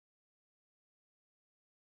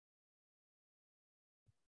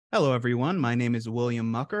Hello, everyone. My name is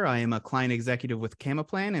William Mucker. I am a client executive with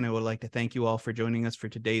Camaplan, and I would like to thank you all for joining us for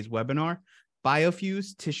today's webinar,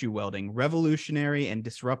 BioFuse Tissue Welding, Revolutionary and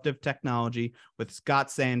Disruptive Technology with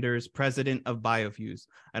Scott Sanders, President of BioFuse.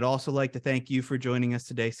 I'd also like to thank you for joining us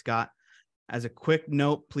today, Scott. As a quick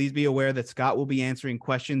note, please be aware that Scott will be answering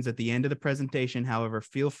questions at the end of the presentation. However,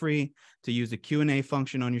 feel free to use the Q&A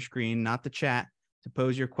function on your screen, not the chat, to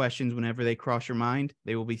pose your questions whenever they cross your mind.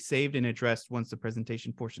 They will be saved and addressed once the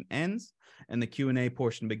presentation portion ends and the Q&A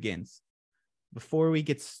portion begins. Before we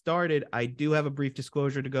get started, I do have a brief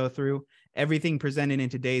disclosure to go through. Everything presented in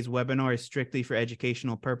today's webinar is strictly for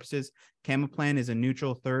educational purposes. Camaplan is a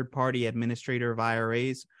neutral third-party administrator of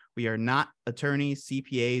IRAs. We are not attorneys,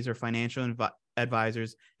 CPAs, or financial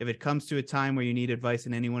advisors. If it comes to a time where you need advice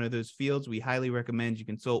in any one of those fields, we highly recommend you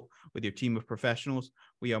consult with your team of professionals.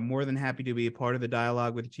 We are more than happy to be a part of the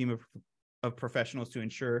dialogue with a team of professionals to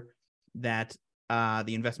ensure that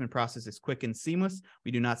the investment process is quick and seamless.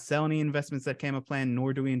 We do not sell any investments at Camaplan,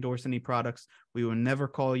 nor do we endorse any products. We will never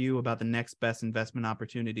call you about the next best investment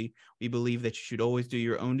opportunity. We believe that you should always do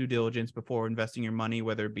your own due diligence before investing your money,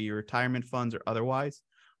 whether it be your retirement funds or otherwise.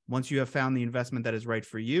 Once you have found the investment that is right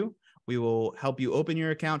for you, we will help you open your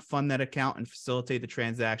account, fund that account, and facilitate the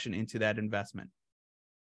transaction into that investment.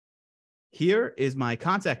 Here is my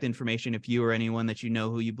contact information if you or anyone that you know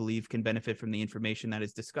who you believe can benefit from the information that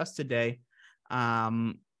is discussed today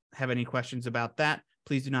have any questions about that,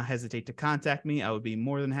 please do not hesitate to contact me. I would be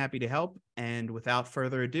more than happy to help. And without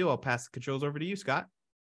further ado, I'll pass the controls over to you, Scott.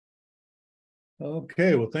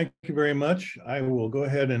 Okay, well, thank you very much. I will go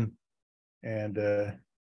ahead and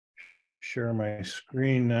share my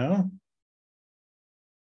screen now.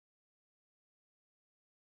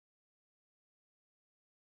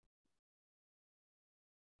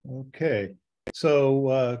 Okay,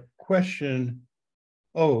 so question,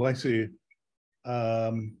 oh, I see.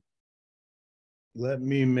 Let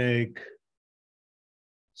me make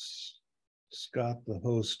Scott the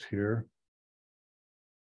host here.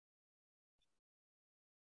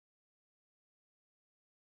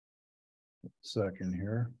 Second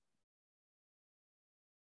here.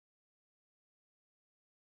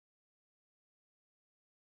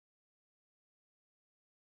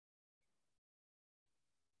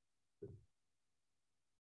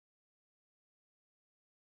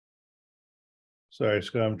 Sorry,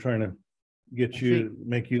 Scott, I'm trying to get you,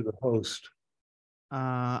 make you the host.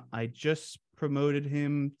 I just promoted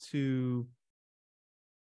him to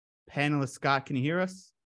panelist. Scott, can you hear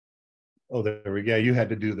us? Oh, there we go. You had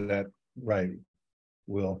to do that. Right,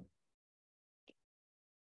 Will.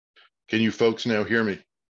 Can you folks now hear me?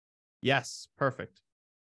 Yes, perfect.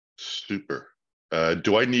 Super.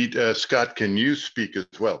 Do I need, Scott, can you speak as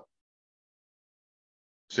well?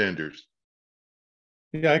 Sanders.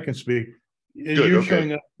 Yeah, I can speak. Good, You're okay.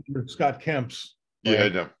 showing up with Scott Kemp's. Yeah,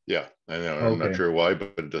 right? I know. Yeah, I know. Okay. I'm not sure why,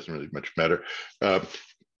 but it doesn't really much matter.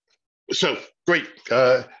 So great.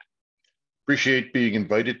 Appreciate being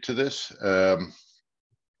invited to this and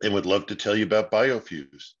would love to tell you about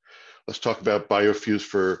BioFuse. Let's talk about BioFuse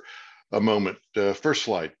for a moment. First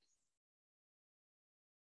slide.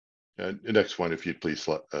 Next one, if you'd please.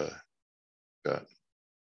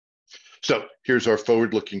 So here's our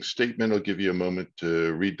forward-looking statement. I'll give you a moment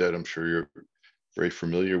to read that. I'm sure you're very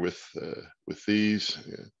familiar with these.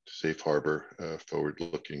 Safe harbor,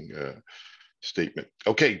 forward-looking statement.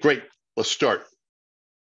 Okay, great. Let's start.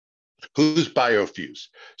 Who's BioFuse?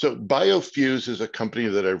 So BioFuse is a company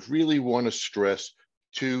that I really want to stress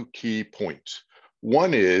two key points.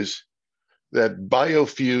 One is that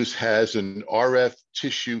BioFuse has an RF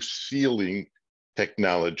tissue sealing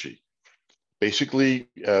technology. Basically,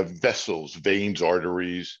 vessels, veins,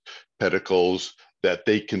 arteries, pedicles that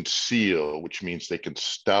they can seal, which means they can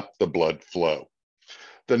stop the blood flow.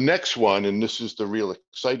 The next one, and this is the real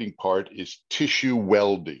exciting part, is tissue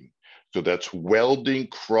welding. So that's welding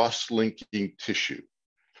cross-linking tissue.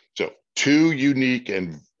 So two unique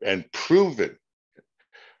and proven.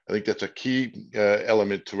 I think that's a key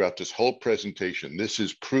element throughout this whole presentation. This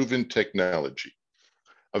is proven technology.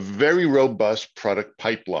 A very robust product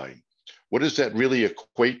pipeline. What does that really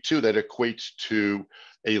equate to? That equates to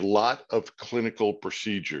a lot of clinical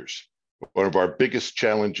procedures. One of our biggest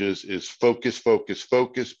challenges is focus, focus,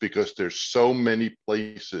 focus, because there's so many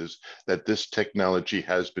places that this technology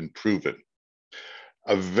has been proven.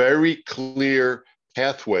 A very clear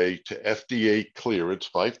pathway to FDA clearance,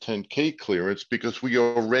 510K clearance, because we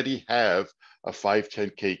already have a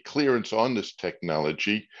 510K clearance on this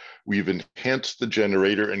technology. We've enhanced the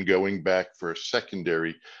generator and going back for a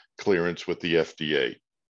secondary clearance with the FDA.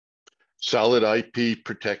 Solid IP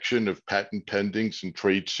protection of patent pendings and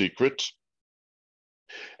trade secrets.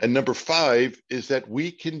 And number 5 is that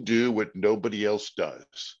we can do what nobody else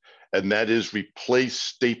does, and that is replace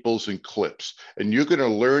staples and clips. And you're going to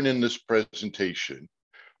learn in this presentation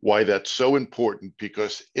why that's so important,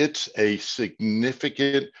 because it's a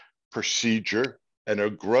significant procedure and a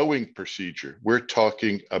growing procedure. We're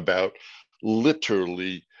talking about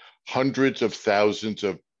literally hundreds of thousands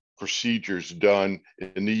of procedures done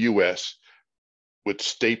in the US with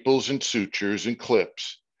staples and sutures and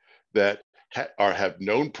clips that have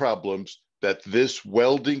known problems that this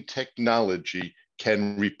welding technology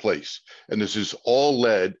can replace. And this is all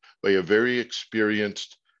led by a very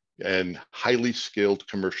experienced and highly skilled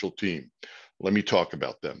commercial team. Let me talk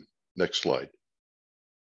about them. Next slide.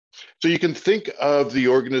 So you can think of the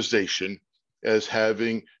organization as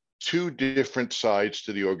having 2 different sides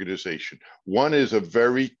to the organization. One is a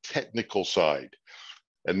very technical side,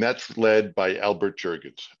 and that's led by Albert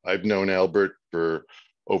Juergens. I've known Albert for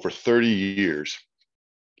over 30 years,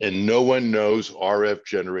 and no one knows RF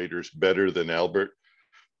generators better than Albert.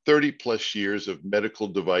 30 plus years of medical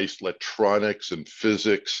device electronics and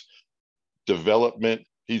physics development.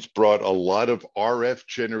 He's brought a lot of RF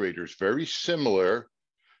generators, very similar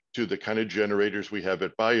to the kind of generators we have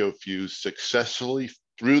at BioFuse, successfully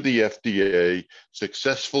through the FDA,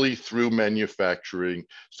 successfully through manufacturing,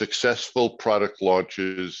 successful product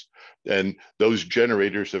launches. And those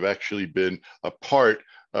generators have actually been a part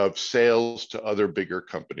of sales to other bigger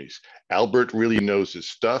companies. Albert really knows his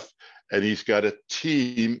stuff, and he's got a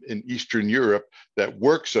team in Eastern Europe that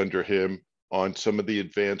works under him on some of the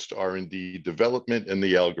advanced R&D development and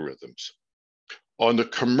the algorithms. On the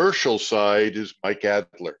commercial side is Mike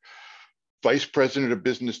Adler, Vice President of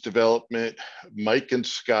Business Development. Mike and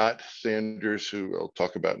Scott Sanders, who I'll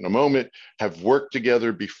talk about in a moment, have worked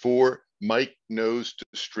together before. Mike knows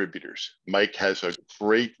distributors. Mike has a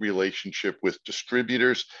great relationship with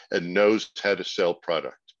distributors and knows how to sell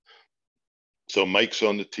product. So Mike's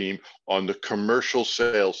on the team on the commercial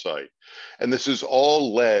sales side. And this is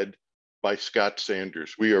all led by Scott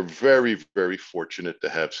Sanders. We are very, very fortunate to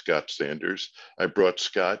have Scott Sanders. I brought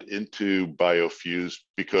Scott into BioFuse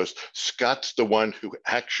because Scott's the one who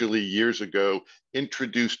actually years ago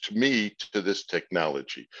introduced me to this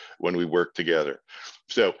technology when we worked together.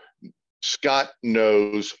 So Scott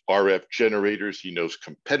knows RF generators. He knows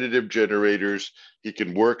competitive generators. He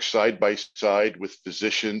can work side by side with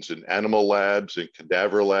physicians in animal labs and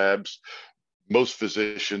cadaver labs. Most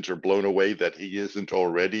physicians are blown away that he isn't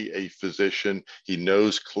already a physician. He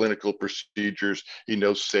knows clinical procedures. He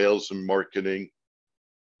knows sales and marketing.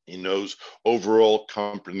 He knows overall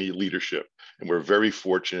company leadership. And we're very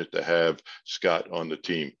fortunate to have Scott on the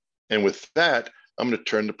team. And with that, I'm going to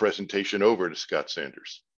turn the presentation over to Scott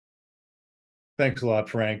Sanders. Thanks a lot,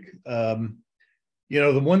 Frank. The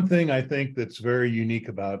one thing I think that's very unique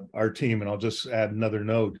about our team, and I'll just add another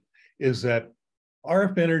note, is that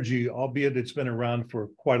RF energy, albeit it's been around for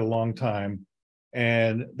quite a long time,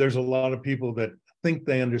 and there's a lot of people that think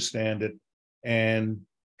they understand it and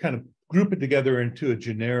kind of group it together into a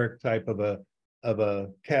generic type of a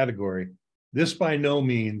category. This by no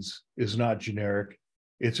means is not generic.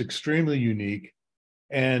 It's extremely unique.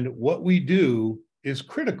 And what we do is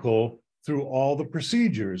critical through all the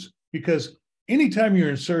procedures, because anytime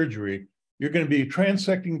you're in surgery, you're going to be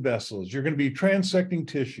transecting vessels, you're going to be transecting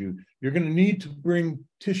tissue, you're going to need to bring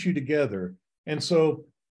tissue together. And so,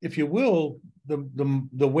 if you will,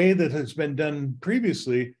 the way that has been done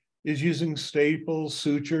previously is using staples,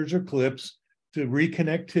 sutures, or clips to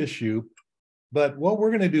reconnect tissue. But what we're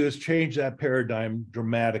going to do is change that paradigm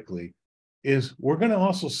dramatically. We're going to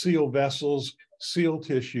also seal vessels, seal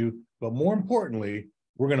tissue, but more importantly,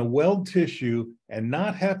 we're going to weld tissue and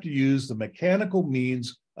not have to use the mechanical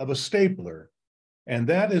means of a stapler. And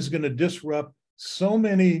that is going to disrupt so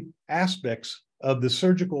many aspects of the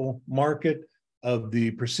surgical market, of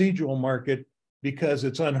the procedural market, because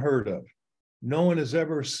it's unheard of. No one has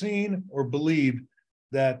ever seen or believed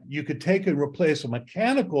that you could take and replace a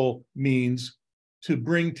mechanical means to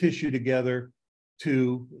bring tissue together,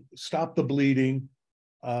 to stop the bleeding.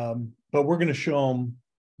 But we're going to show them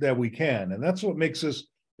that we can. And that's what makes this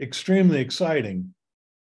extremely exciting.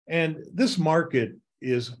 And this market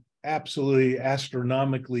is absolutely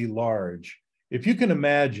astronomically large. If you can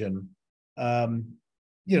imagine,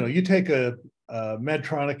 you take a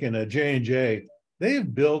Medtronic and a J&J, they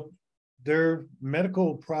have built their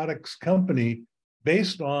medical products company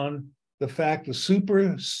based on the fact that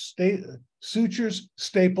sutures,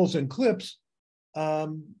 staples, and clips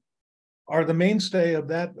are the mainstay of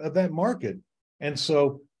that market. And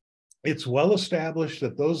so it's well established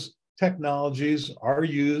that those technologies are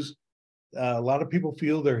used. A lot of people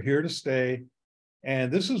feel they're here to stay.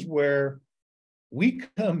 And this is where we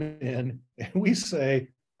come in and we say,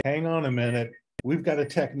 hang on a minute, we've got a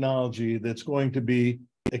technology that's going to be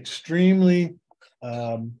extremely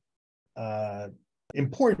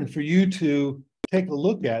important for you to take a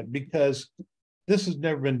look at, because this has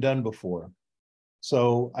never been done before.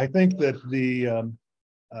 So I think that the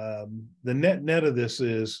net of this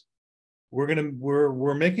is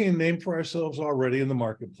we're making a name for ourselves already in the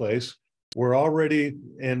marketplace. We're already,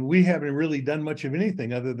 and we haven't really done much of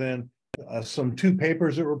anything other than some 2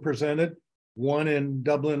 papers that were presented, one in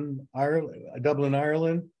Dublin,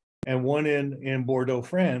 Ireland, and one in Bordeaux,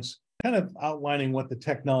 France, kind of outlining what the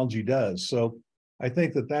technology does. So I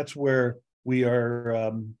think that that's where we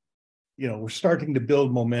are, we're starting to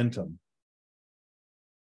build momentum.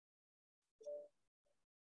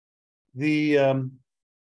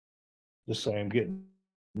 Just say I'm getting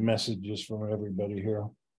messages from everybody here.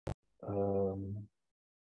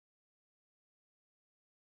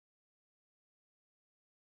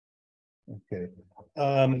 Okay.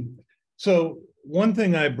 So one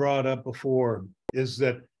thing I brought up before is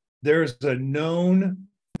that there's a known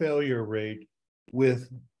failure rate with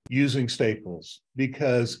using staples,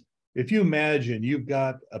 because if you imagine you've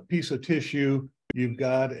got a piece of tissue, you've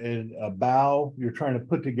got a bow you're trying to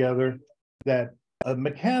put together, that a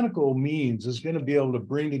mechanical means is going to be able to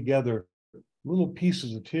bring together little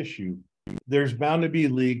pieces of tissue. There's bound to be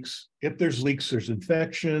leaks. If there's leaks, there's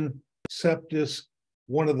infection, sepsis.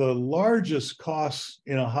 One of the largest costs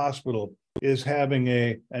in a hospital is having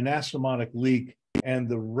an anastomotic leak, and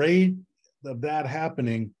the rate of that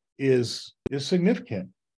happening is significant.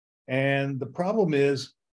 And the problem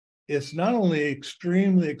is, it's not only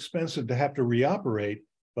extremely expensive to have to reoperate,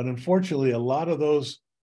 but unfortunately, a lot of those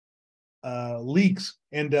leaks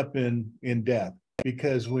end up in death,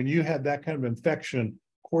 because when you have that kind of infection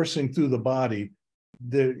coursing through the body,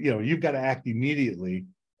 you've got to act immediately.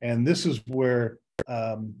 And this is where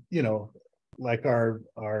like our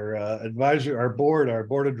advisor, our board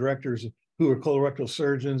of directors, who are colorectal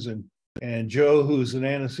surgeons, and Joe, who's an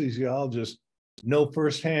anesthesiologist, know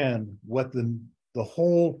firsthand what the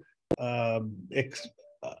whole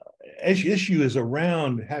issue is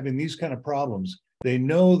around having these kind of problems. They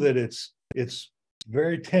know that it's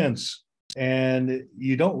very tense, and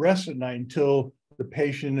you don't rest at night until the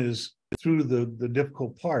patient is through the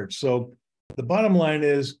difficult part. So the bottom line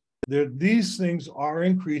is, these things are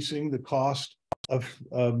increasing the cost of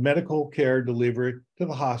medical care delivery to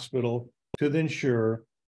the hospital, to the insurer.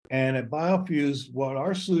 And at BioFuse, what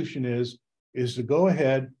our solution is to go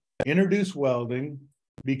ahead, introduce welding,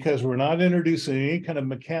 because we're not introducing any kind of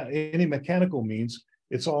mechanical means.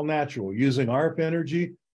 It's all natural, using RF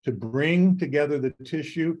energy to bring together the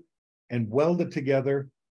tissue and weld it together,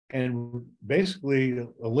 and basically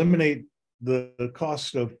eliminate the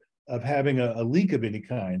cost of having a leak of any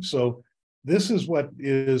kind. So this is what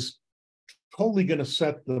is totally going to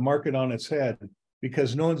set the market on its head,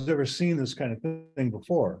 because no one's ever seen this kind of thing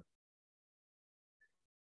before.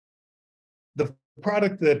 The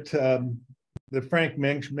product that Frank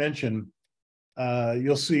mentioned,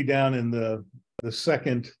 you'll see down in the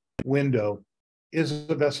second window, is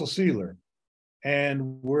a vessel sealer.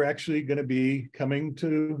 And we're actually going to be coming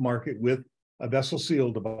to market with a vessel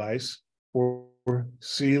seal device for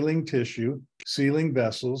sealing tissue, sealing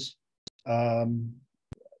vessels,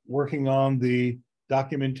 working on the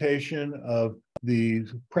documentation of the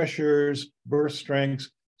pressures, burst strengths,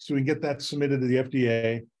 so we can get that submitted to the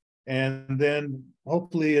FDA. And then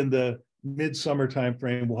hopefully in the mid-summer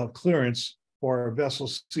timeframe, we'll have clearance for our vessel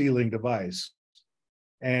sealing device.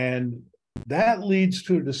 And that leads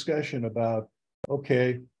to a discussion about,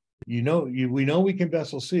 okay, we know we can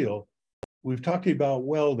vessel seal. We've talked about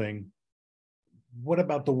welding. What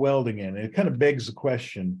about the welding end? And it kind of begs the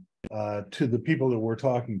question to the people that we're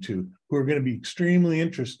talking to, who are going to be extremely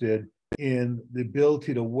interested in the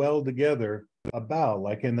ability to weld together a bow,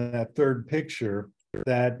 like in that third picture,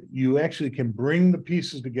 that you actually can bring the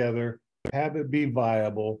pieces together, have it be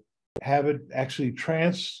viable, have it actually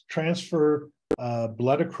transfer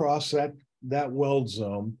blood across that weld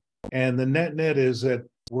zone. And the net is that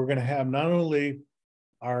we're going to have not only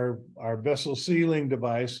our vessel sealing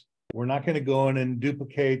device, we're not going to go in and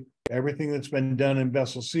duplicate everything that's been done in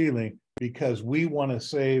vessel sealing, because we want to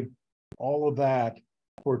save all of that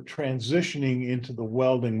for transitioning into the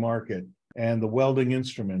welding market and the welding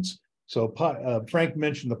instruments. So Frank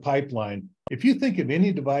mentioned the pipeline. If you think of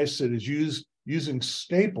any device that is using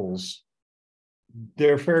staples,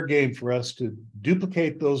 they're fair game for us to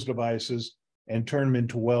duplicate those devices and turn them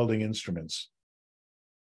into welding instruments.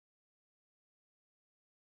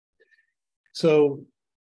 So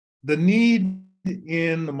the need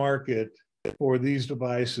in the market for these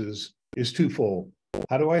devices is twofold.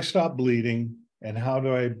 How do I stop bleeding, and how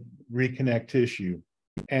do I reconnect tissue?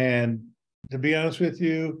 And to be honest with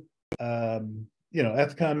you, Ethicon,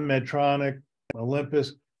 Medtronic,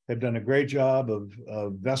 Olympus have done a great job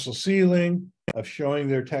of vessel sealing, of showing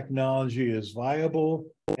their technology is viable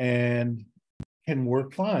and can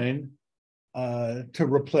work fine to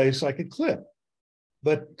replace like a clip.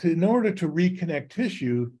 But in order to reconnect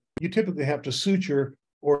tissue, you typically have to suture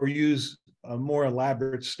or use a more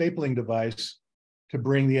elaborate stapling device to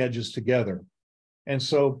bring the edges together. And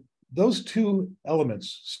so those two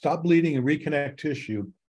elements, stop bleeding and reconnect tissue,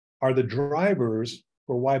 are the drivers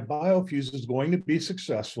for why BioFuse is going to be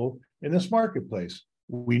successful in this marketplace.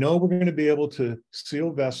 We know we're going to be able to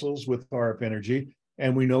seal vessels with RF energy,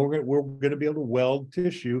 and we know we're going to be able to weld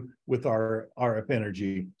tissue with our RF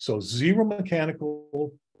energy. So zero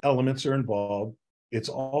mechanical elements are involved. It's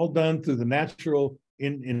all done through the natural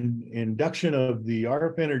induction of the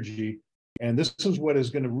RF energy. And this is what is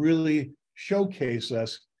going to really showcase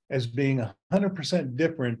us as being 100%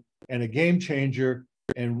 different and a game changer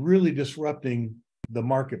and really disrupting the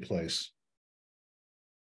marketplace.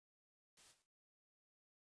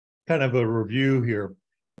 Kind of a review here.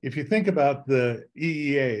 If you think about the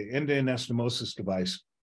EEA, end-to-end anastomosis device,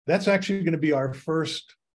 that's actually going to be our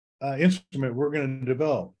first instrument we're going to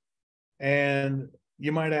develop. And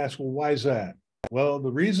you might ask, well, why is that? Well,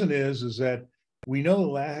 the reason is that we know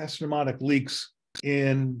anastomotic leaks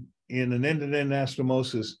in an end-to-end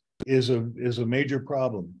anastomosis is a major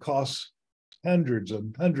problem. Costs hundreds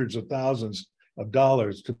of thousands of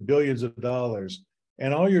dollars to billions of dollars.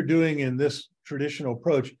 And all you're doing in this traditional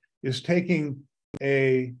approach is taking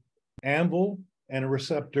a anvil and a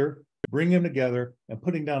receptor, bring them together, and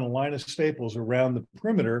putting down a line of staples around the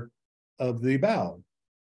perimeter of the valve.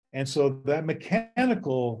 And so that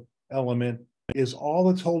mechanical element is all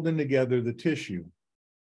that's holding together the tissue.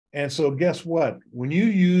 And so guess what? When you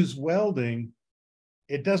use welding,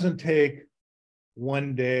 it doesn't take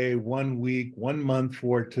 1 day, 1 week, 1 month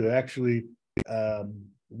for it to actually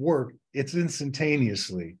work. It's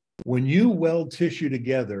instantaneously. When you weld tissue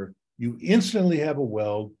together, you instantly have a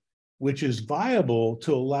weld, which is viable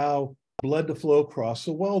to allow blood to flow across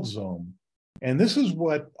the weld zone. And this is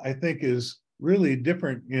what I think is really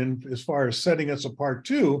different in as far as setting us apart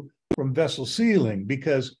too from vessel sealing,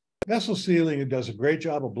 because vessel sealing does a great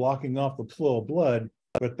job of blocking off the flow of blood,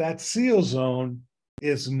 but that seal zone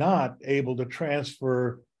is not able to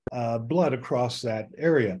transfer blood across that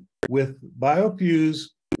area. With BioFuse,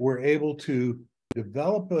 we're able to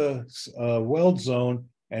develop a weld zone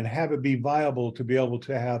and have it be viable to be able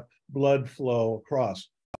to have blood flow across.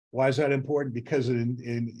 Why is that important? Because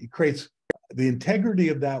it creates the integrity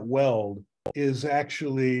of that weld is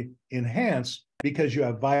actually enhanced because you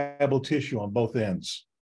have viable tissue on both ends.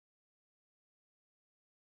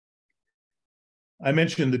 I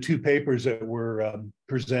mentioned the two papers that were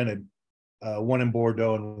presented, one in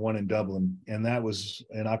Bordeaux and one in Dublin, and that was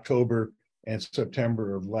in October and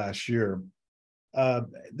September of last year.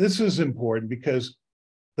 This is important because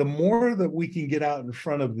the more that we can get out in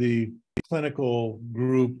front of the clinical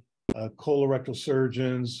group, colorectal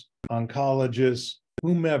surgeons, oncologists,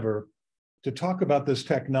 whomever, to talk about this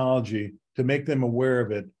technology, to make them aware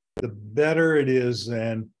of it, the better it is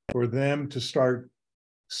then for them to start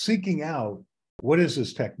seeking out, what is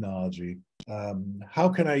this technology? How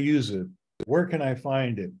can I use it? Where can I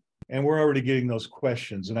find it? And we're already getting those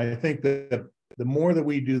questions. And I think that the more that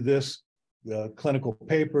we do this, the clinical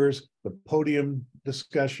papers, the podium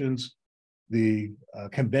discussions, the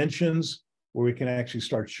conventions where we can actually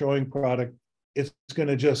start showing product, it's going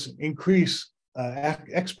to just increase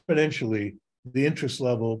exponentially the interest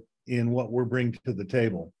level in what we're bringing to the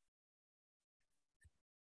table.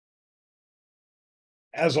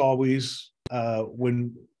 As always,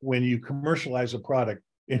 when you commercialize a product,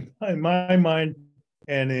 in my mind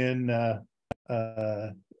and in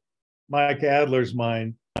Mike Adler's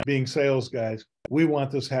mind, being sales guys, we want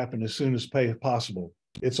this to happen as soon as possible.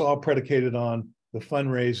 It's all predicated on the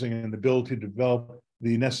fundraising and the ability to develop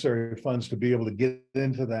the necessary funds to be able to get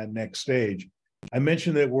into that next stage. I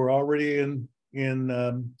mentioned that we're already in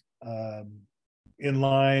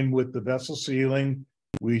line with the vessel sealing.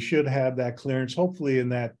 We should have that clearance, hopefully in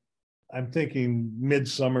that, I'm thinking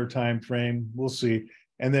midsummer timeframe. We'll see.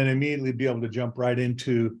 And then immediately be able to jump right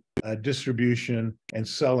into distribution and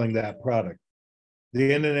selling that product.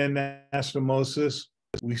 The end-to-end anastomosis,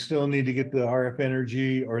 we still need to get the RF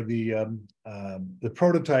energy or the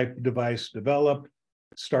prototype device developed,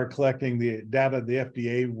 start collecting the data the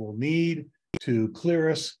FDA will need to clear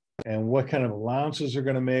us and what kind of allowances they're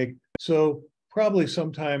going to make. So probably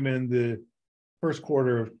sometime in the first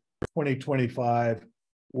quarter of 2025,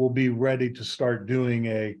 we'll be ready to start doing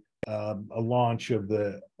a launch of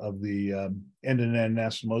the end-to-end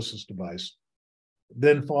anastomosis device.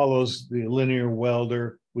 Then follows the linear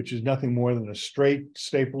welder, which is nothing more than a straight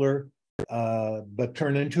stapler, but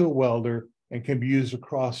turned into a welder and can be used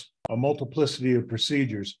across a multiplicity of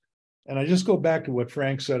procedures. And I just go back to what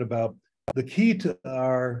Frank said about the key to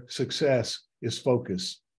our success is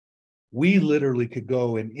focus. We literally could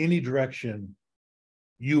go in any direction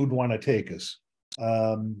you would want to take us.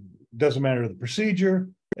 Doesn't matter the procedure,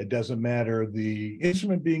 it doesn't matter the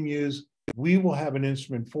instrument being used. We will have an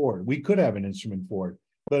instrument for it. We could have an instrument for it,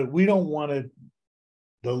 but we don't want to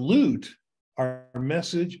dilute our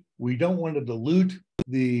message. We don't want to dilute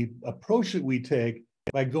the approach that we take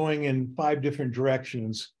by going in 5 different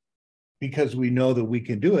directions because we know that we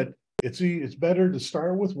can do it. It's better to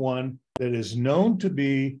start with one that is known to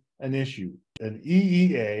be an issue. An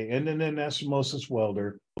EEA, end-to-end anastomosis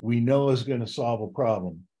welder, we know is going to solve a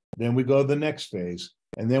problem. Then we go to the next phase,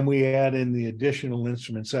 and then we add in the additional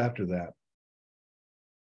instruments after that.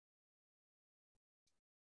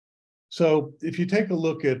 So if you take a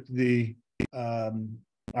look at the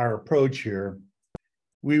our approach here,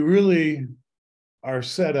 we really are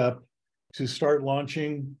set up to start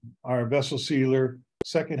launching our vessel sealer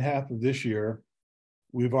second half of this year.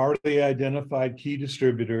 We've already identified key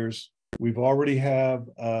distributors. We've already have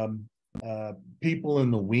people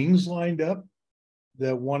in the wings lined up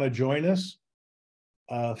that want to join us.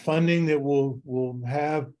 Funding that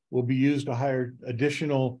will be used to hire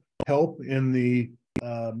additional help in the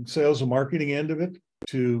sales and marketing end of it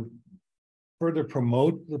to further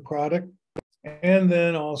promote the product, and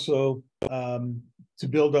then also to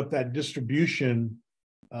build up that distribution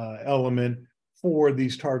element for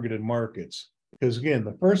these targeted markets. Because again,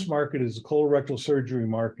 the first market is the colorectal surgery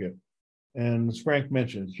market. And as Frank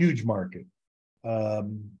mentioned, huge market.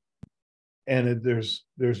 And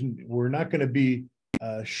we're not going to be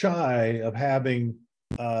shy of having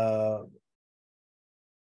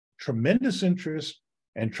tremendous interest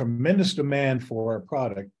and tremendous demand for our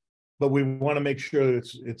product, but we want to make sure that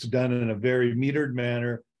it's done in a very metered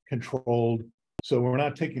manner, controlled. So we're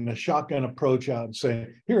not taking a shotgun approach out and saying,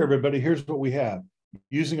 here, everybody, here's what we have.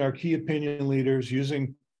 Using our key opinion leaders,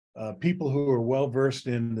 using people who are well-versed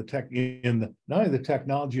in not only the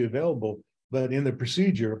technology available, but in the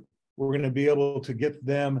procedure, we're going to be able to get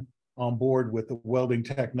them on board with the welding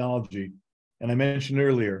technology. And I mentioned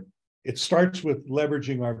earlier, it starts with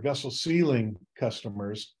leveraging our vessel sealing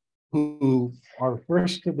customers who are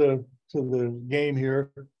first to the game here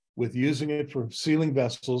with using it for sealing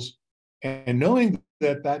vessels and knowing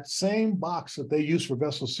that that same box that they use for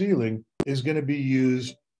vessel sealing is going to be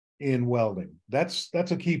used in welding. That's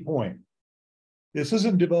a key point. This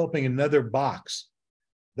isn't developing another box.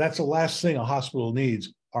 That's the last thing a hospital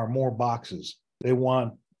needs are more boxes. They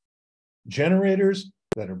want generators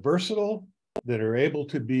that are versatile, that are able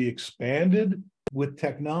to be expanded with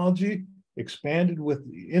technology, expanded with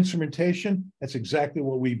instrumentation. That's exactly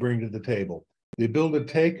what we bring to the table. The ability to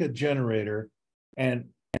take a generator and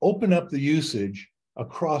open up the usage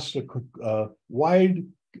across the wide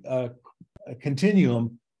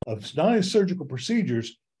continuum of not only surgical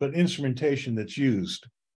procedures, but instrumentation that's used.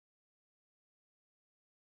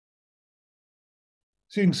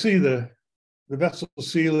 So you can see the vessel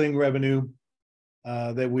sealing revenue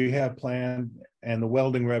that we have planned and the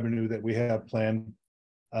welding revenue that we have planned.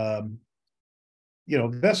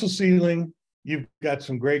 Vessel sealing, you've got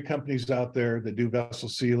some great companies out there that do vessel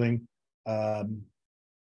sealing. The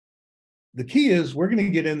key is we're going to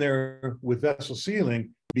get in there with vessel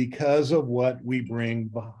sealing because of what we bring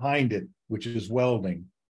behind it, which is welding.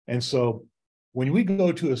 And so when we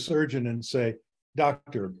go to a surgeon and say,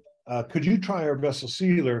 doctor, could you try our vessel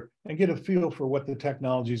sealer and get a feel for what the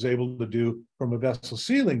technology is able to do from a vessel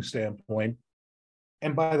sealing standpoint?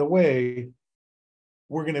 And by the way,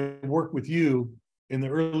 we're going to work with you in the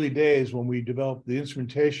early days when we develop the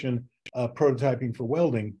instrumentation prototyping for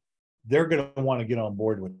welding. They're going to want to get on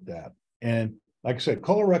board with that. And like I said,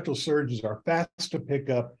 colorectal surgeons are fast to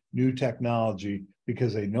pick up new technology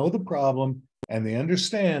because they know the problem and they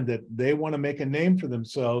understand that they want to make a name for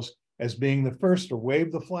themselves as being the first to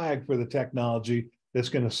wave the flag for the technology that's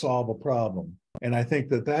going to solve a problem. And I think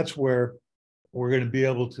that that's where we're going to be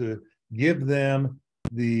able to give them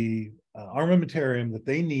the armamentarium that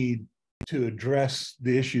they need to address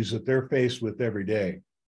the issues that they're faced with every day.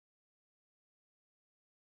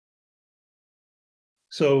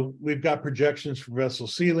 So we've got projections for vessel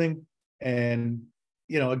sealing. And,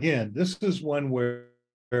 again, this is one where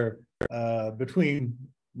between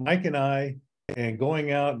Mike and I and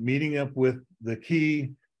going out, meeting up with the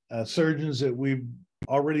key surgeons that we've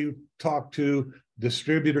already talked to,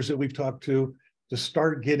 distributors that we've talked to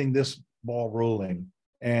start getting this ball rolling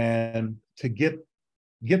and to get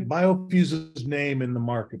BioFuse's name in the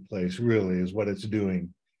marketplace, really is what it's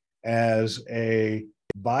doing as a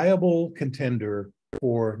viable contender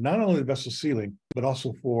for not only the vessel sealing, but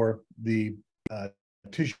also for the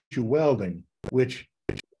tissue welding, which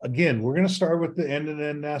again, we're going to start with the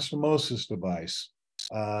end-to-end anastomosis device.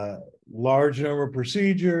 Large number of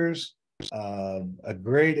procedures, a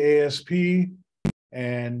great ASP,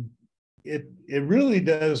 and it really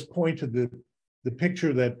does point to the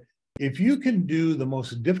picture that if you can do the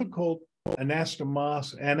most difficult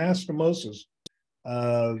anastomosis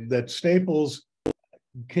that staples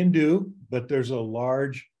can do, but there's a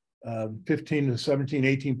large 15 to 17,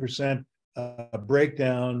 18%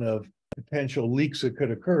 breakdown of potential leaks that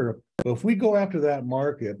could occur. But if we go after that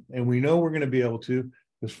market, and we know we're going to be able to,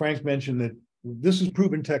 because Frank mentioned that this is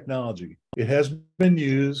proven technology. It has been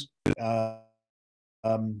used.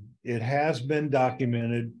 It has been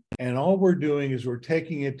documented. And all we're doing is we're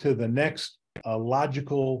taking it to the next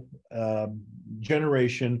logical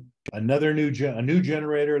generation, a new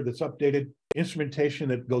generator that's updated, instrumentation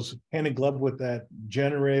that goes hand in glove with that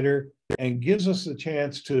generator, and gives us a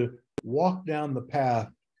chance to walk down the path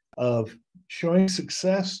of showing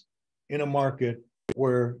success in a market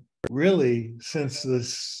where really, since the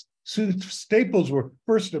staples were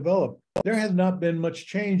first developed, there has not been much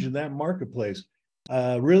change in that marketplace.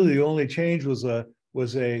 Really, the only change was a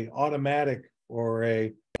automatic or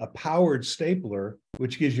a powered stapler,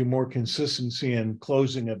 which gives you more consistency in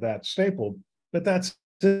closing of that staple. But that's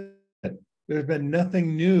it. There's been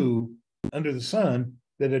nothing new under the sun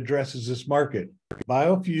that addresses this market.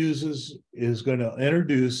 BioFuse is going to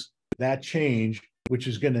introduce that change, which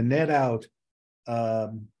is going to net out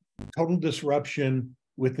total disruption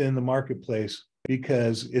within the marketplace,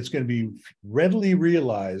 because it's going to be readily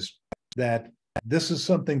realized that this is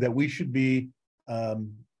something that we should be that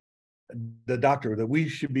we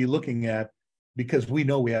should be looking at, because we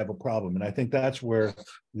know we have a problem. And I think that's where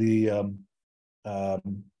the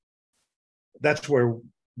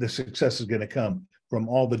success is going to come from,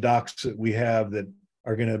 all the docs that we have that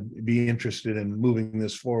are going to be interested in moving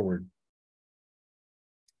this forward.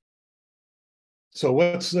 So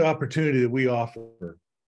what's the opportunity that we offer?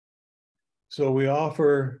 So we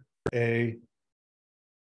offer a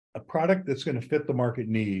product that's going to fit the market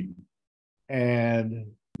need. And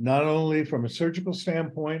not only from a surgical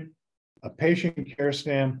standpoint, a patient care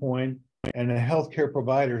standpoint, and a healthcare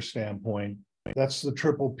provider standpoint. That's the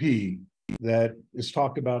triple P that is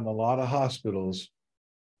talked about in a lot of hospitals.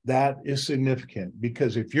 That is significant,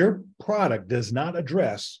 because if your product does not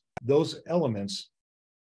address those elements,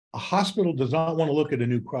 a hospital does not want to look at a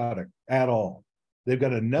new product at all. They've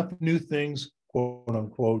got enough new things, quote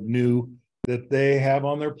unquote, new, that they have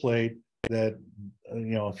on their plate that,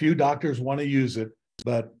 a few doctors want to use it,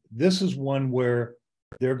 but this is one where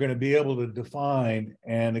they're going to be able to define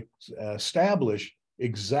and establish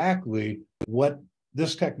exactly what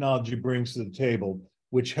this technology brings to the table,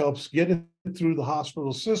 which helps get it through the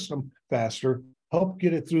hospital system faster, help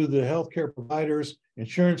get it through the healthcare providers,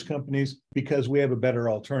 insurance companies, because we have a better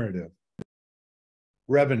alternative.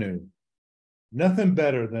 Revenue. Nothing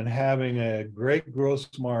better than having a great gross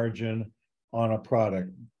margin on a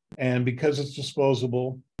product. And because it's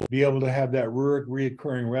disposable, be able to have that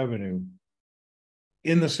recurring revenue.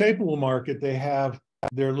 In the staple market, they have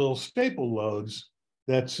their little staple loads.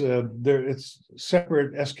 It's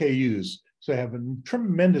separate SKUs. So they have a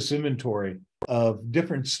tremendous inventory of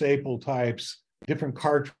different staple types, different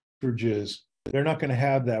cartridges. They're not going to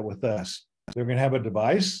have that with us. They're going to have a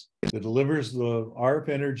device that delivers the RF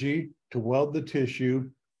energy to weld the tissue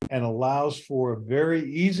and allows for a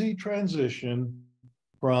very easy transition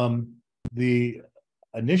from the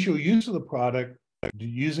initial use of the product,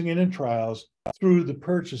 using it in trials, through the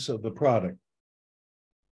purchase of the product.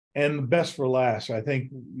 And the best for last, I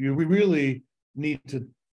think we really need to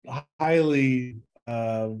highly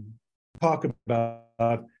talk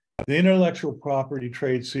about the intellectual property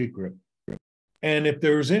trade secret. And if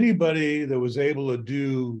there was anybody that was able to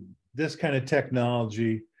do this kind of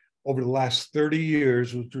technology over the last 30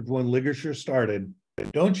 years, which was when Ligature started,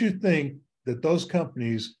 don't you think that those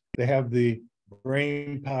companies, they have the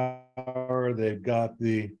brain power, they've got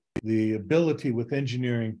the ability with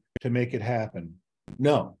engineering to make it happen?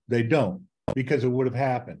 No, they don't, because it would have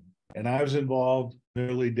happened. And I was involved in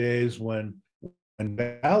the early days when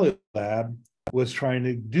Valley Lab was trying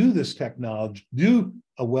to do this technology, do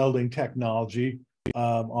a welding technology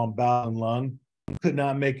on bowel and lung, could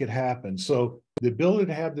not make it happen. So the ability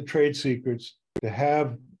to have the trade secrets, to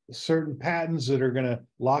have certain patents that are going to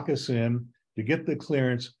lock us in, to get the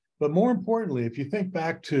clearance. But more importantly, if you think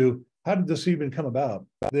back to how did this even come about?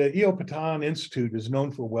 The E.O. Patan Institute is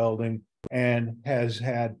known for welding and has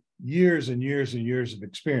had years and years and years of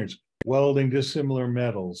experience welding dissimilar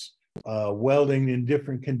metals, welding in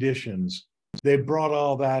different conditions. They brought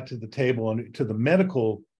all that to the table and to the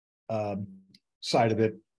medical side of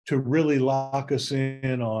it to really lock us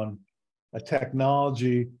in on a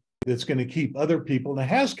technology that's going to keep other people, and it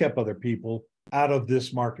has kept other people out of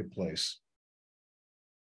this marketplace.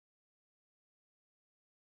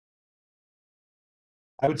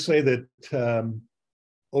 I would say that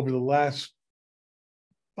over the last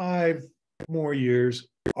 5 more years,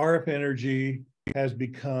 RF energy has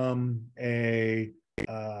become a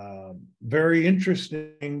very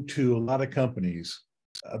interesting to a lot of companies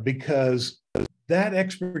because that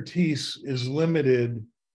expertise is limited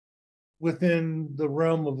within the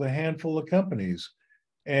realm of a handful of companies.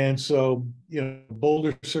 And so, you know,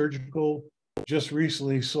 Boulder Surgical just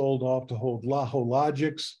recently sold off to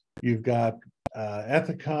Hologix. You've got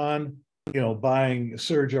Ethicon, you know, buying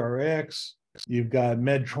SurgeRx. You've got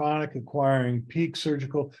Medtronic acquiring Peak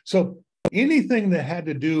Surgical. So anything that had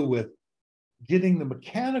to do with getting the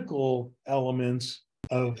mechanical elements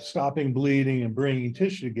of stopping bleeding and bringing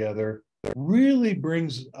tissue together really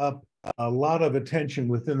brings up a lot of attention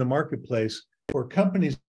within the marketplace for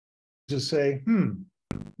companies to say,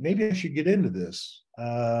 maybe I should get into this.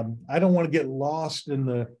 I don't want to get lost in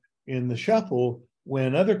the shuffle.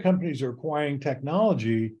 When other companies are acquiring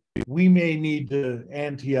technology, we may need to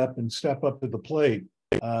ante up and step up to the plate,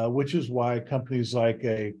 which is why companies like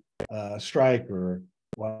a Stryker,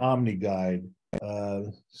 OmniGuide,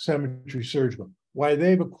 Cemetery Surgical, why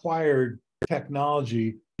they've acquired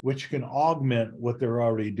technology which can augment what they're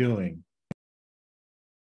already doing.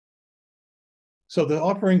 So the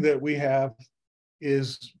offering that we have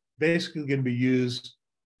is basically going to be used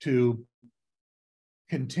to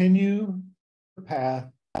continue the path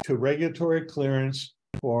to regulatory clearance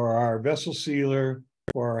for our vessel sealer,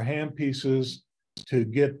 for our hand pieces, to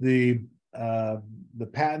get the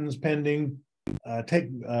patents pending,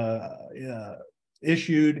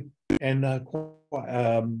 issued, and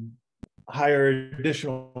hire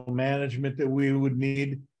additional management that we would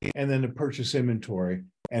need, and then to purchase inventory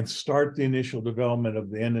and start the initial development of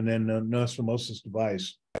the end-to-end anastomosis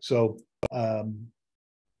device. So,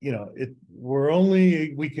 you know,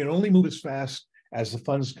 we can only move as fast as the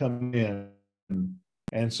funds come in.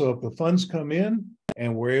 And so if the funds come in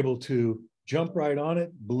and we're able to jump right on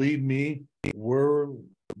it, believe me, we're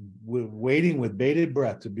waiting with bated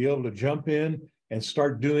breath to be able to jump in and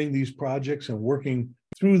start doing these projects and working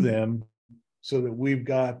through them so that we've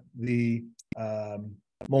got the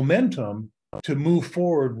momentum to move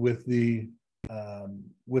forward with the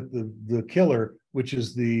killer, which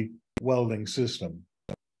is the welding system.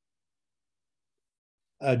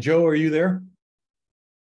 Joe, are you there?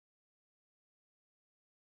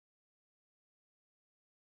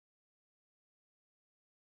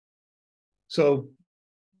 So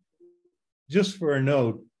just for a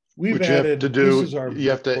note, we've added, this is our, you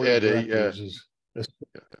have to add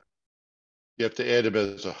you have to add him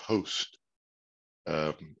as a host.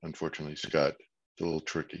 Unfortunately, Scott, it's a little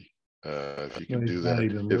tricky. If you can do that,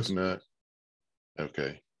 if not,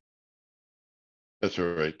 okay. That's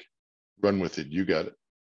all right. Run with it. You got it.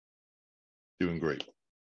 Doing great.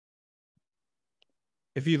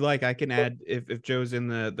 If you'd like, I can add, if Joe's in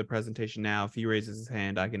the presentation now, if he raises his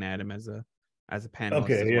hand, I can add him as a panelist.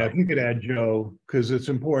 Okay, yeah, if you could add Joe, because it's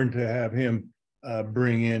important to have him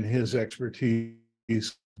bring in his expertise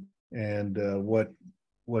and what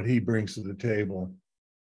he brings to the table.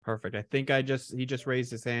 Perfect. I think he just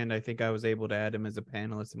raised his hand. I think I was able to add him as a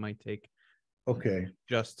panelist. It might take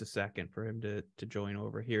just a second for him to join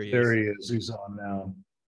over. Here he is. There he is. He's on now.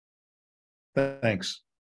 Thanks.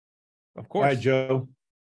 Of course. Hi, Joe.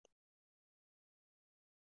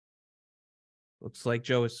 Looks like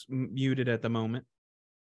Joe is muted at the moment.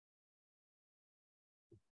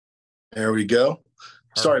 There we go.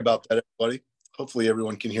 Perfect. Sorry about that, everybody. Hopefully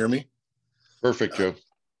everyone can hear me. Perfect, Joe.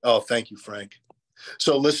 Oh, thank you, Frank.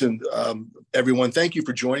 So listen, everyone, thank you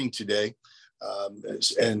for joining today.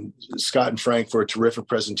 And Scott and Frank for a terrific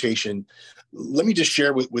presentation. Let me just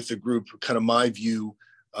share with the group kind of my view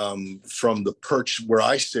from the perch where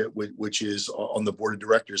I sit, which is on the board of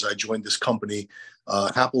directors. I joined this company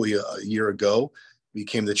happily a year ago,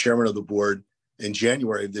 became the chairman of the board in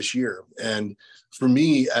January of this year. And for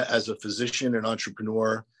me, as a physician, an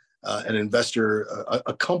entrepreneur, an investor,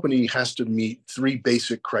 a company has to meet 3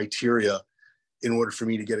 basic criteria in order for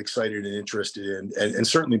me to get excited and interested in. And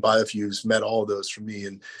certainly BioFuse met all of those for me.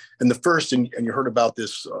 And the first, and you heard about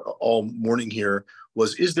this all morning here,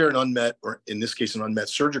 was, is there an unmet, or in this case, an unmet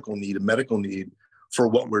surgical need, a medical need for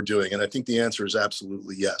what we're doing? And I think the answer is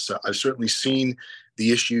absolutely yes. I've certainly seen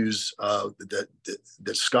the issues that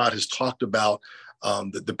Scott has talked about,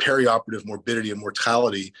 the perioperative morbidity and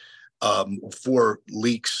mortality for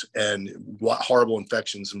leaks and horrible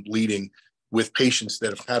infections and bleeding with patients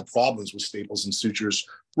that have had problems with staples and sutures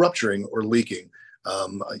rupturing or leaking.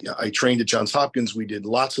 I trained at Johns Hopkins. We did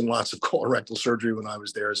lots and lots of colorectal surgery when I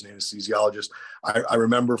was there as an anesthesiologist. I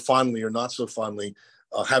remember fondly, or not so fondly,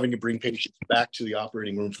 having to bring patients back to the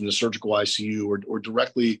operating room from the surgical ICU or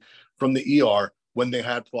directly from the ER when they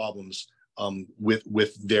had problems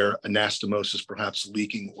with their anastomosis, perhaps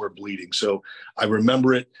leaking or bleeding. So I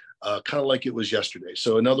remember it kind of like it was yesterday.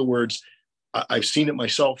 So in other words, I've seen it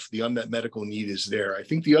myself. The unmet medical need is there. I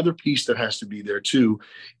think the other piece that has to be there too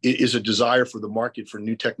is a desire for the market for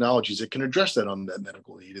new technologies that can address that unmet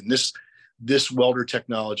medical need. And this welder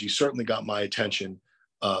technology certainly got my attention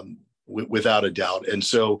without a doubt. And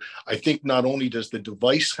so I think not only does the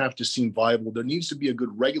device have to seem viable, there needs to be a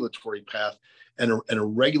good regulatory path and a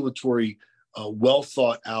regulatory well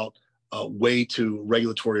thought out way to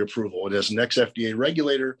regulatory approval. And as an ex-FDA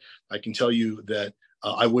regulator, I can tell you that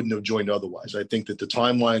I wouldn't have joined otherwise. I think that the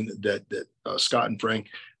timeline that Scott and Frank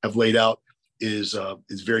have laid out is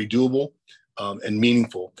very doable and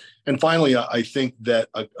meaningful. And finally, I think that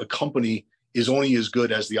a company is only as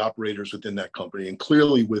good as the operators within that company. And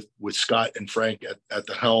clearly with Scott and Frank at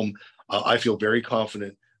the helm, I feel very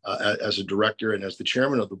confident as a director and as the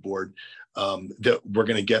chairman of the board that we're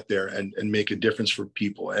going to get there and make a difference for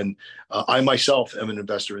people. And I myself am an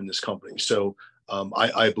investor in this company. So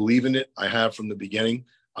I believe in it. I have from the beginning.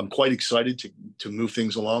 I'm quite excited to move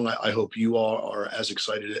things along. I hope you all are as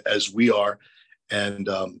excited as we are. And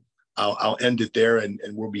I'll end it there, and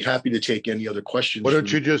we'll be happy to take any other questions. Why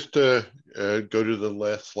don't you just go to the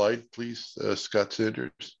last slide, please, Scott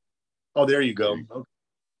Sanders? Oh, there you go.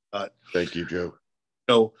 Okay. Thank you, Joe.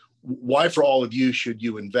 So why for all of you should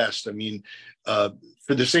you invest? I mean,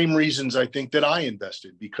 for the same reasons I think that I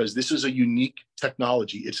invested, because this is a unique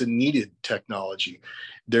technology. It's a needed technology.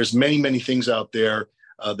 There's many, many things out there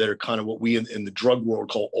that are kind of what we in the drug world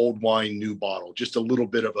call old wine, new bottle, just a little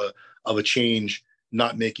bit of a change,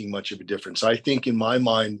 not making much of a difference. I think in my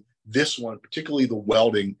mind, this one, particularly the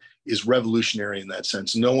welding, is revolutionary in that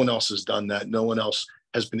sense. No one else has done that. No one else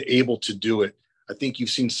has been able to do it. I think you've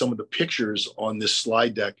seen some of the pictures on this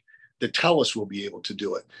slide deck that tell us we'll be able to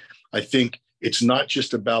do it. I think it's not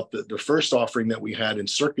just about the first offering that we had in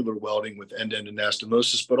circular welding with end-to-end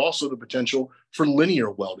anastomosis, but also the potential for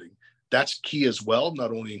linear welding. That's key as well,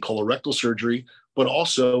 not only in colorectal surgery, but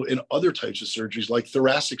also in other types of surgeries like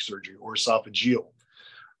thoracic surgery or esophageal.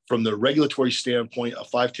 From the regulatory standpoint, a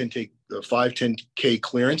 510K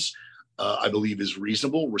clearance, I believe, is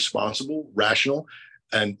reasonable, responsible, rational,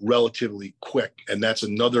 and relatively quick. And that's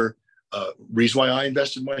another reason why I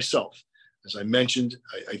invested myself. As I mentioned,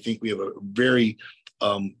 I think we have a very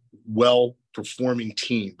well-performing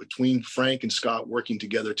team between Frank and Scott working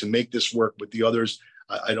together to make this work with the others.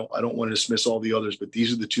 I don't want to dismiss all the others, but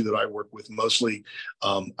these are the two that I work with mostly.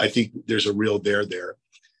 I think there's a real there.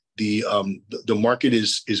 The market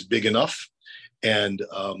is big enough. And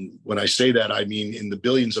when I say that, I mean in the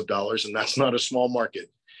billions of dollars, and that's not a small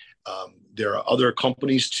market. There are other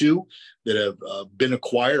companies too that have been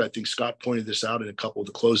acquired. I think Scott pointed this out in a couple of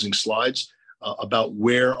the closing slides about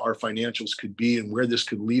where our financials could be and where this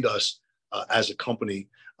could lead us as a company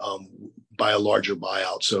by a larger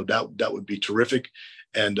buyout. So that would be terrific.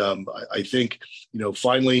 And I think,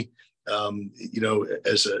 finally,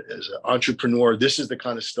 as an entrepreneur, this is the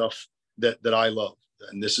kind of stuff that I love.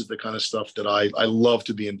 And this is the kind of stuff that I love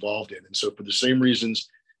to be involved in. And so for the same reasons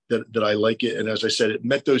that I like it, and as I said, it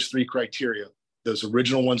met those three criteria, those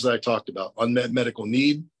original ones that I talked about: unmet medical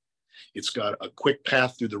need, it's got a quick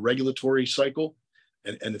path through the regulatory cycle,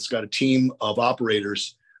 and it's got a team of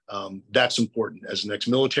operators. That's important. As an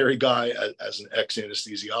ex-military guy, as an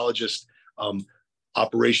ex-anesthesiologist,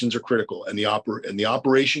 operations are critical, and the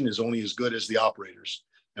operation is only as good as the operators.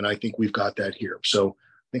 And I think we've got that here. So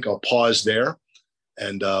I think I'll pause there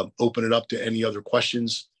and open it up to any other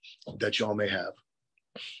questions that y'all may have.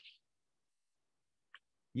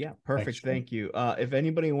 Yeah, perfect. Thank you. If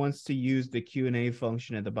anybody wants to use the Q&A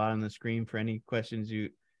function at the bottom of the screen for any questions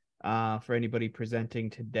for anybody presenting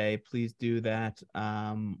today, please do that.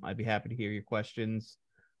 I'd be happy to hear your questions.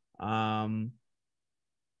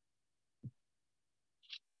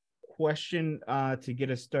 Question to get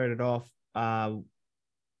us started off.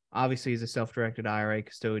 Obviously, as a self-directed IRA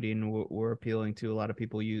custodian, we're appealing to a lot of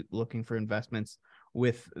people looking for investments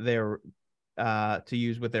with their to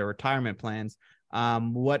use with their retirement plans.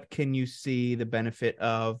 What can you see the benefit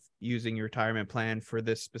of using your retirement plan for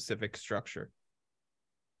this specific structure?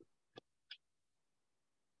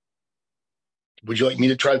 Would you like me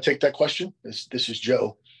to try to take that question? This is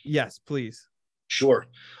Joe. Yes, please. Sure.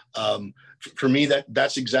 For me,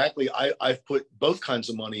 that's exactly. I've put both kinds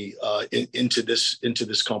of money into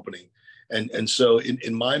this company, and so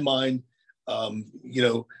in my mind,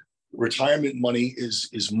 retirement money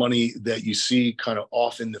is money that you see kind of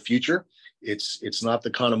off in the future. It's not the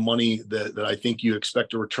kind of money that I think you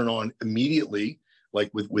expect a return on immediately, like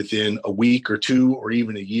within a week or two or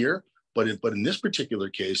even a year. But in this particular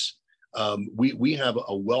case, we have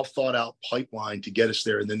a well thought out pipeline to get us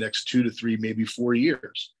there in the next 2 to 3, maybe 4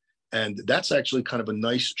 years. And that's actually kind of a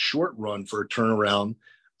nice short run for a turnaround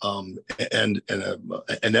and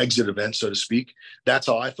an exit event, so to speak. That's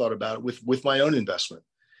how I thought about it with my own investment.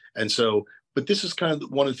 And so, but this is kind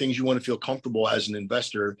of one of the things you want to feel comfortable as an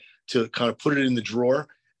investor to kind of put it in the drawer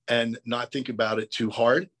and not think about it too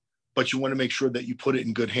hard, but you want to make sure that you put it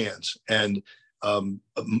in good hands. And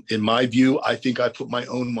in my view, I think I put my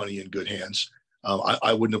own money in good hands.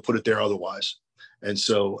 I wouldn't have put it there otherwise. And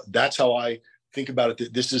so that's how I think about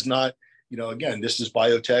it. This is not, again, this is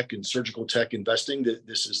biotech and surgical tech investing.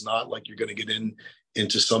 This is not like you're going to get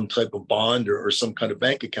into some type of bond or some kind of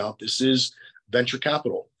bank account. This is venture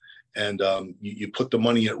capital. And you put the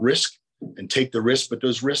money at risk and take the risk, but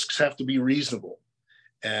those risks have to be reasonable.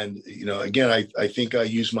 And, again, I think I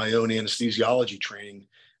use my own anesthesiology training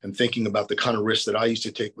and thinking about the kind of risks that I used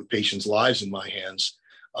to take with patients' lives in my hands.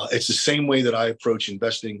 It's the same way that I approach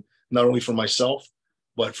investing, not only for myself,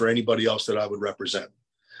 but for anybody else that I would represent.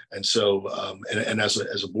 And so, and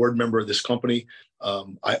as a board member of this company,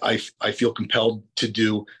 I feel compelled to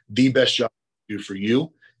do the best job I can do for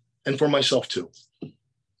you and for myself too.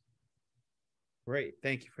 Great.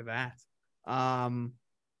 Thank you for that.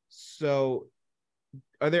 So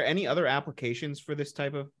are there any other applications for this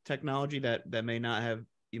type of technology that you may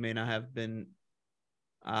not have been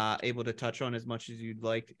able to touch on as much as you'd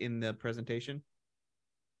like in the presentation?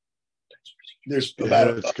 There's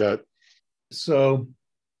Scott. So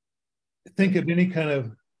think of any kind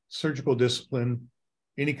of surgical discipline,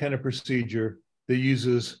 any kind of procedure that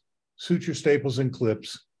uses suture, staples, and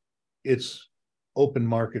clips. It's open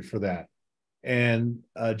market for that. And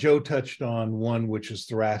Joe touched on one, which is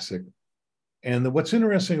thoracic. And what's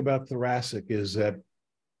interesting about thoracic is that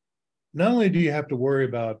not only do you have to worry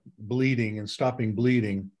about bleeding and stopping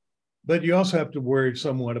bleeding, but you also have to worry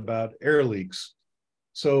somewhat about air leaks.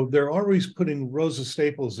 So they're always putting rows of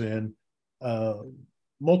staples in,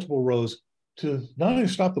 multiple rows, to not only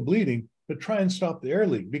stop the bleeding, but try and stop the air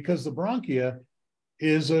leak, because the bronchia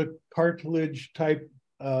is a cartilage type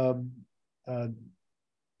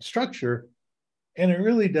structure, and it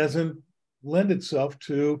really doesn't lend itself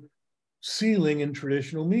to sealing in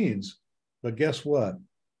traditional means. But guess what?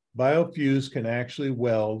 BioFuse can actually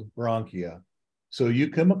weld bronchia. So you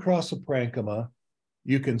come across a parenchyma,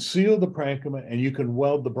 you can seal the parenchyma, and you can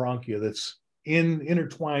weld the bronchia that's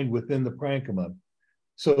intertwined within the parenchyma.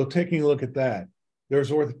 So taking a look at that,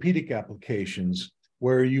 there's orthopedic applications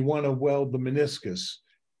where you want to weld the meniscus,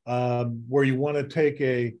 where you want to take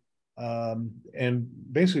and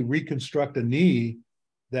basically reconstruct a knee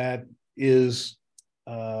that is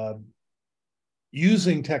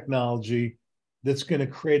using technology that's going to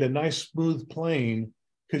create a nice smooth plane,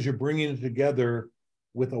 because you're bringing it together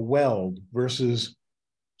with a weld versus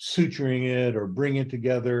suturing it or bringing it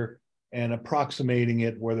together and approximating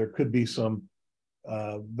it where there could be some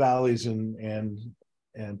valleys and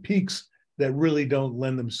peaks that really don't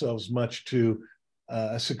lend themselves much to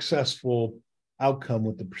a successful outcome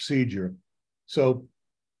with the procedure. So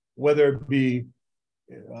whether it be,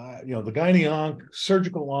 the gyne-onc,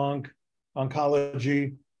 surgical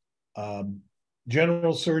oncology,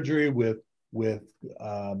 general surgery with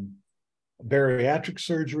bariatric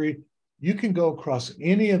surgery, you can go across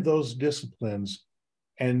any of those disciplines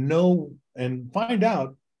and know and find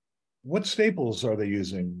out what staples are they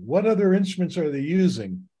using, what other instruments are they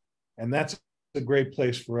using, and that's a great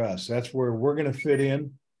place for us. That's where we're going to fit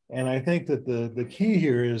in. And I think that the key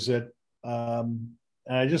here is that, and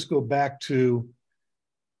I just go back to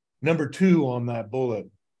number 2 on that bullet,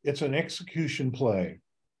 it's an execution play.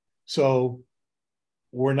 So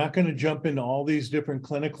we're not going to jump into all these different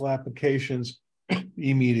clinical applications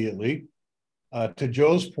immediately. To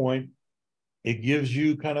Joe's point, it gives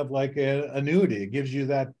you kind of like an annuity. It gives you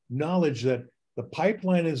that knowledge that the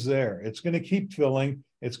pipeline is there. It's going to keep filling.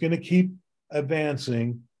 It's going to keep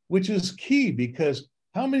advancing, which is key, because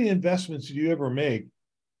how many investments do you ever make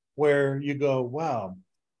where you go, wow,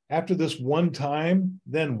 after this one time,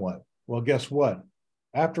 then what? Well, guess what?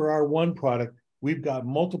 After our one product, we've got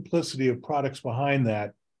multiplicity of products behind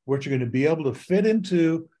that, which are going to be able to fit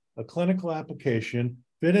into a clinical application,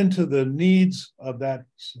 fit into the needs of that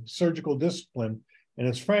surgical discipline. And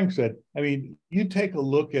as Frank said, I mean, you take a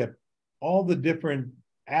look at all the different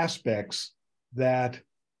aspects that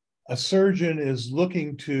a surgeon is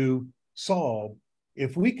looking to solve.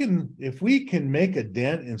 If we can make a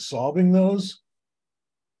dent in solving those,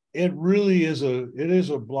 it really is a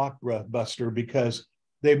blockbuster, because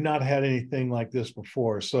they've not had anything like this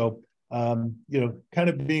before. So kind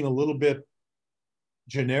of being a little bit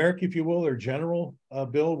generic, if you will, or general,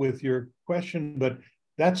 Bill, with your question, but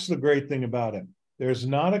that's the great thing about it. There's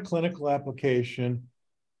not a clinical application,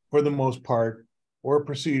 for the most part, or a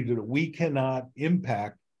procedure that we cannot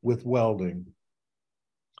impact with welding.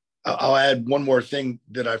 I'll add one more thing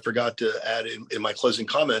that I forgot to add in my closing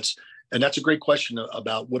comments. And that's a great question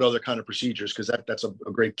about what other kind of procedures, because that's a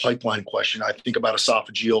great pipeline question. I think about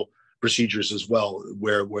esophageal procedures as well,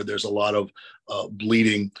 where there's a lot of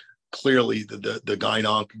bleeding. Clearly, the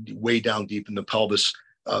gynonc way down deep in the pelvis.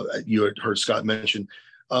 You had heard Scott mention.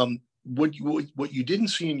 What you didn't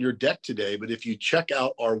see in your deck today, but if you check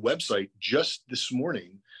out our website just this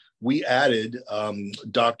morning, we added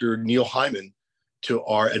Dr. Neil Hyman to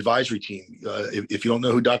our advisory team. If you don't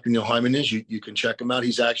know who Dr. Neil Hyman is, you can check him out.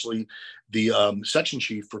 He's actually the section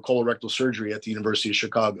chief for colorectal surgery at the University of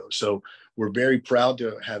Chicago. So we're very proud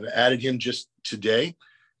to have added him just today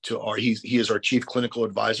to he is our chief clinical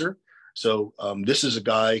advisor. So this is a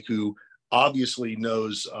guy who obviously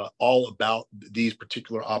knows all about these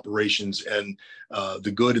particular operations and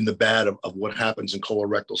the good and the bad of what happens in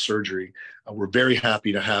colorectal surgery. We're very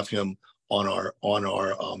happy to have him on our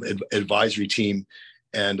advisory team.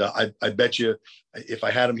 And I bet you if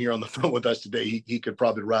I had him here on the phone with us today, he could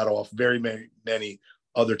probably rattle off very many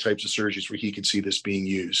other types of surgeries where he could see this being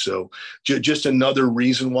used. So just another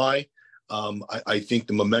reason why I think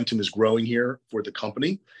the momentum is growing here for the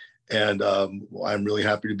company. And I'm really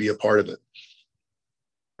happy to be a part of it.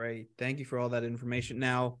 Great. Thank you for all that information.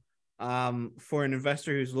 Now, for an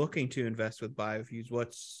investor who's looking to invest with BioFuse,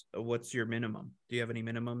 what's your minimum? Do you have any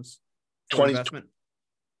minimums for investment?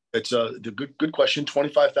 It's the good question.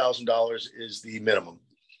 $25,000 is the minimum.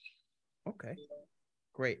 Okay,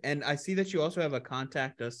 great. And I see that you also have a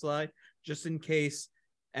contact us slide, just in case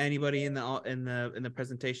anybody in the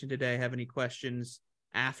presentation today have any questions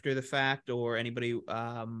after the fact, or anybody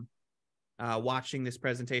watching this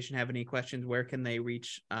presentation have any questions. Where can they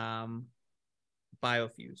reach BioFuse?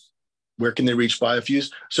 Where can they reach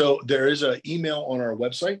BioFuse? So there is an email on our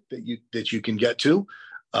website that you can get to.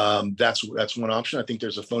 That's one option. I think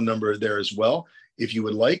there's a phone number there as well. If you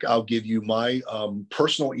would like, I'll give you my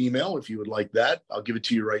personal email. If you would like that, I'll give it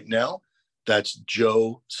to you right now. That's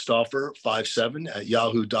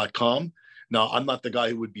joestoffer57@yahoo.com. Now, I'm not the guy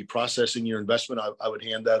who would be processing your investment. I would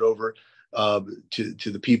hand that over to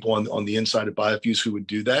the people on the inside of BioFuse who would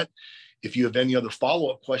do that. If you have any other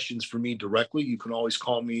follow-up questions for me directly, you can always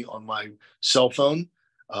call me on my cell phone.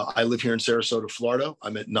 I live here in Sarasota, Florida.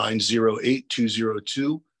 I'm at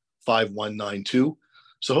 908-202-5192.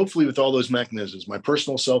 So hopefully with all those mechanisms, my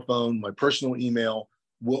personal cell phone, my personal email,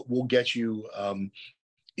 we'll get you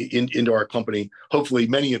into our company. Hopefully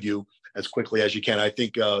many of you as quickly as you can. I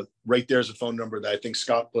think right there's a phone number that I think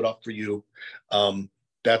Scott put up for you.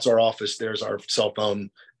 That's our office. There's our cell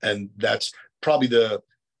phone. And that's probably the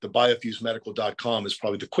biofusemedical.com is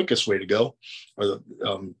probably the quickest way to go.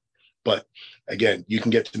 But again, you can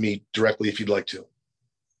get to me directly if you'd like to,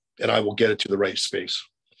 and I will get it to the right space.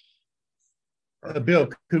 Bill,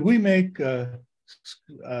 could we make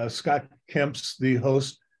Scott Kemps the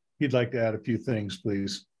host? He'd like to add a few things,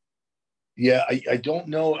 please. Yeah, I don't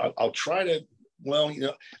know. I'll try to. Well,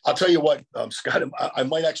 I'll tell you what, Scott, I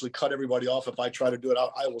might actually cut everybody off if I try to do it.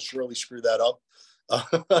 I will surely screw that up.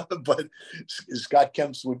 But Scott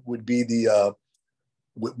Kemps would be the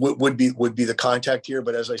would be the contact here.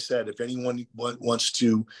 But as I said, if anyone wants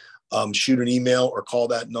to shoot an email or call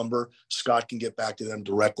that number, Scott can get back to them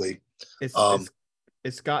directly. Is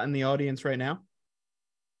Scott in the audience right now?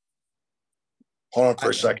 Hold on for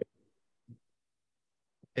a second.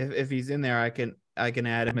 If he's in there, I can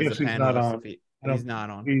add him as a panelist. Not on. He's not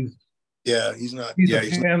on. He's not. He's a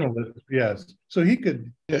panelist. Yes, so he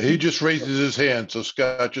could. Yeah, he just raises his hand. So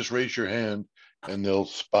Scott, just raise your hand, and they'll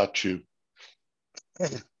spot you.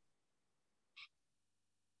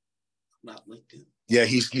 Not LinkedIn. Yeah,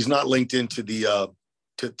 he's not linked into the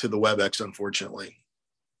to the WebEx, unfortunately.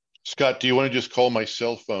 Scott, do you want to just call my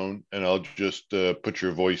cell phone, and I'll just put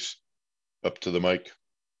your voice up to the mic?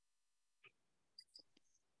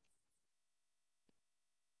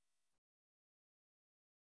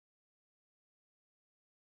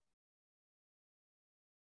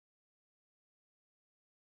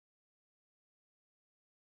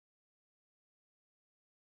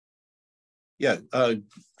 Yeah,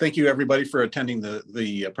 thank you everybody for attending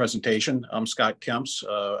the presentation. I'm Scott Kemps.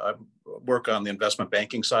 I work on the investment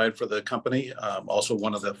banking side for the company. I'm also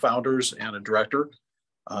one of the founders and a director.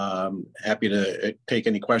 Happy to take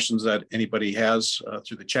any questions that anybody has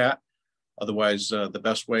through the chat. Otherwise, the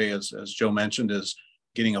best way, as Joe mentioned, is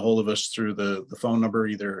getting a hold of us through the phone number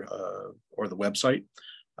either or the website.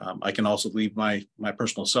 I can also leave my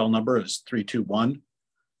personal cell number is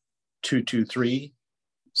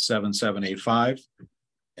 321-223-7785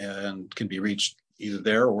 and can be reached either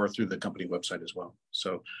there or through the company website as well.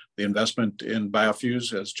 So the investment in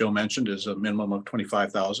BioFuse, as Joe mentioned, is a minimum of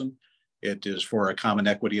 $25,000. It is for a common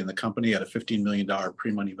equity in the company at a $15 million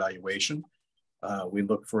pre-money valuation. We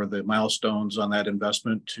look for the milestones on that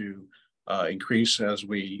investment to increase as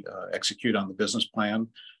we execute on the business plan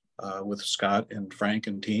with Scott and Frank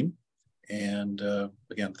and team. And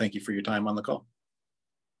again, thank you for your time on the call.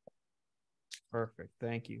 Perfect.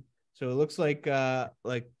 Thank you. So it looks like a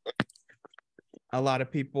lot of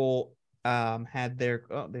people had their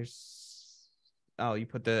you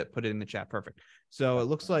put it in the chat. Perfect. So it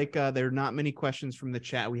looks like there are not many questions from the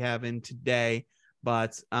chat we have in today,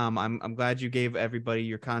 but I'm glad you gave everybody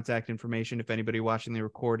your contact information. If anybody watching the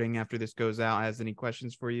recording after this goes out has any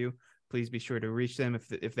questions for you, please be sure to reach them.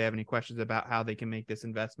 If they have any questions about how they can make this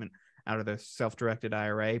investment out of their self-directed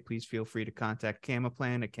IRA, please feel free to contact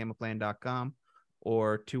Camaplan at camaplan.com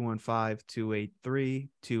or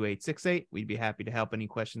 215-283-2868. We'd be happy to help any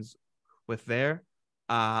questions with there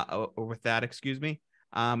or with that, excuse me.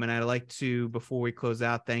 And I'd like to, before we close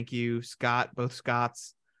out, thank you, Scott, both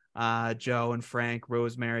Scotts, Joe and Frank,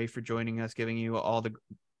 Rosemary, for joining us, giving you all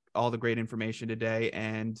the great information today.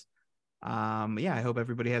 And yeah, I hope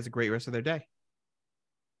everybody has a great rest of their day.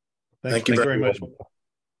 Thank you very much.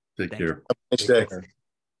 Take care. Have a nice day.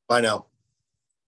 Bye now.